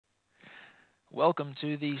Welcome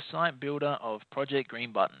to the site builder of Project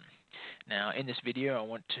Green Button. Now in this video I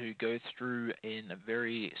want to go through in a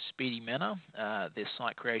very speedy manner this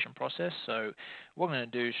site creation process. So what I'm going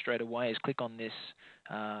to do straight away is click on this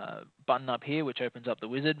button up here which opens up the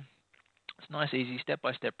wizard. It's a nice easy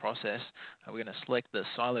step-by-step process. We're going to select the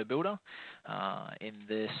silo builder. In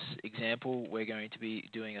this example we're going to be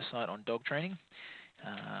doing a site on dog training.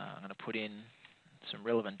 I'm going to put in some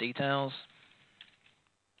relevant details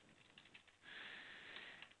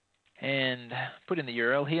and put in the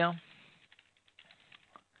URL here.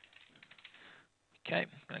 Okay, I'm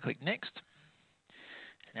going to click next.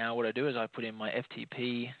 Now what I do is I put in my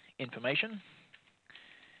FTP information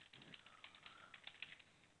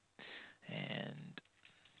and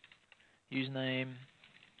username,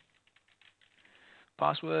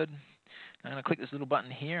 password. I'm going to click this little button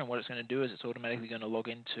here, and what it's going to do is it's automatically going to log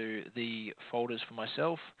into the folders for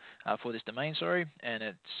myself, for this domain, and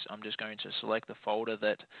I'm just going to select the folder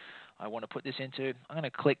that I want to put this into. I'm going to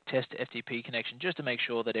click Test FTP Connection just to make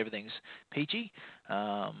sure that everything's peachy.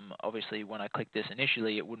 Obviously, when I clicked this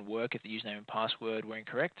initially, it wouldn't work if the username and password were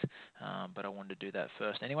incorrect, but I wanted to do that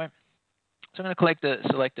first anyway. So I'm going to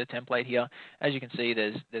select a template here. As you can see,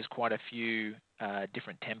 there's quite a few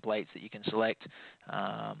different templates that you can select.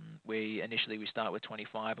 Initially we start with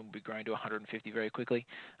 25 and we'll be growing to 150 very quickly.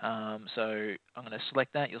 So I'm going to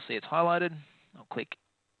select that. You'll see it's highlighted. I'll click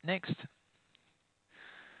next.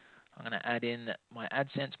 I'm going to add in my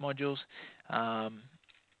AdSense modules.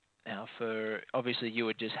 Now, obviously, you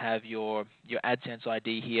would just have your AdSense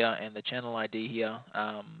ID here and the channel ID here,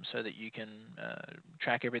 so that you can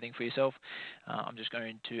track everything for yourself. I'm just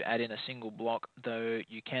going to add in a single block, though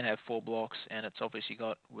you can have 4 blocks, and it's obviously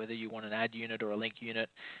got whether you want an ad unit or a link unit,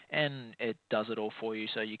 and it does it all for you.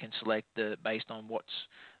 So you can select based on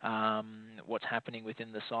what's happening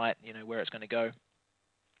within the site, where it's going to go.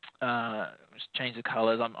 Just change the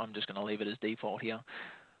colors. I'm just going to leave it as default here.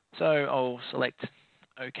 So I'll select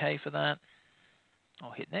OK for that.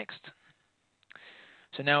 I'll hit next.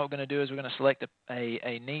 So now what we're going to do is we're going to select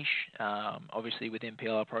a niche. Obviously within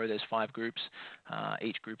PLR Pro there's 5 groups.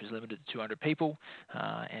 Each group is limited to 200 people,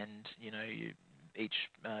 and each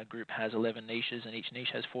group has 11 niches, and each niche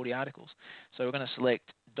has 40 articles. So we're going to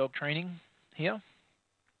select dog training here.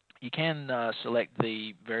 You can select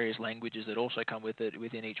the various languages that also come with it.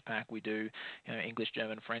 Within each pack we do English,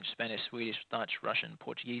 German, French, Spanish, Swedish, Dutch, Russian,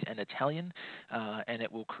 Portuguese, and Italian, and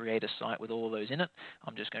it will create a site with all of those in it.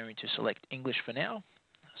 I'm just going to select English for now,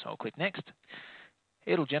 so I'll click next.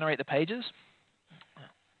 It'll generate the pages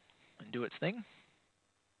and do its thing.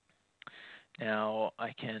 Now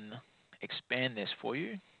I can expand this for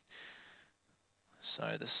you.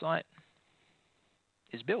 So the site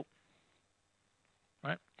is built.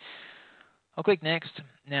 Right. I'll click next.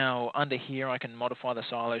 Now under here I can modify the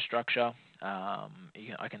silo structure.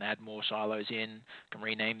 I can add more silos in, can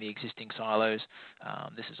rename the existing silos.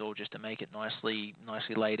 This is all just to make it nicely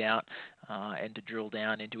laid out, and to drill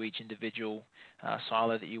down into each individual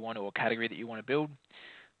silo that you want to, or category that you want to build.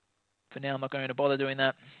 For now I'm not going to bother doing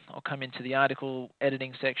that. I'll come into the article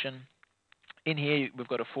editing section. In here, we've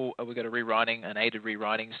got an aided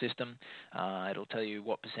rewriting system. It'll tell you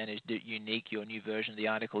what percentage unique your new version of the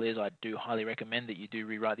article is. I do highly recommend that you do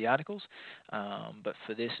rewrite the articles. But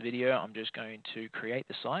for this video, I'm just going to create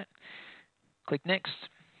the site. Click next.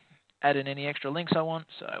 Add in any extra links I want.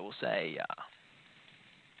 So I will say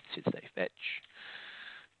sit, stay, fetch.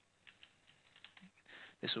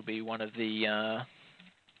 This will be one of the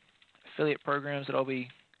affiliate programs that I'll be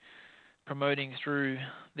promoting through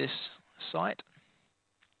this site,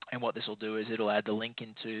 and what this will do is it'll add the link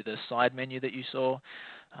into the side menu that you saw.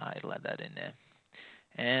 It'll add that in there,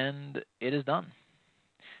 and it is done.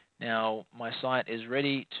 Now my site is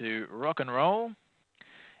ready to rock and roll,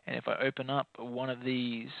 and if I open up one of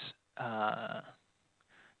these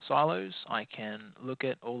silos, I can look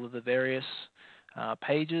at all of the various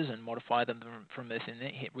pages and modify them from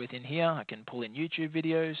within here. I can pull in YouTube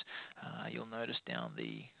videos. You'll notice down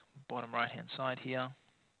the bottom right hand side here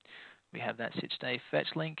we have that sit, stay, fetch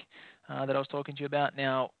link that I was talking to you about.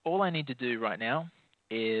 Now, all I need to do right now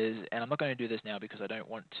is, and I'm not going to do this now because I don't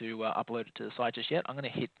want to upload it to the site just yet.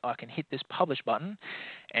 I can hit this publish button,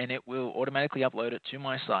 and it will automatically upload it to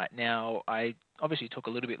my site. Now, I obviously took a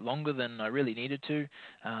little bit longer than I really needed to,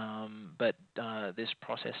 but this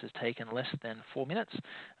process has taken less than 4 minutes.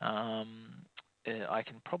 I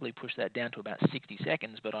can probably push that down to about 60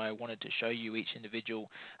 seconds, but I wanted to show you each individual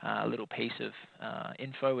little piece of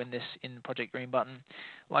info in Project Green Button.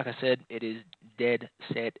 Like I said, it is dead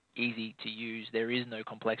set easy to use. There is no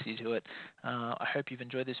complexity to it. I hope you've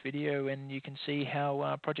enjoyed this video and you can see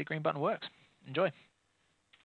how Project Green Button works. Enjoy.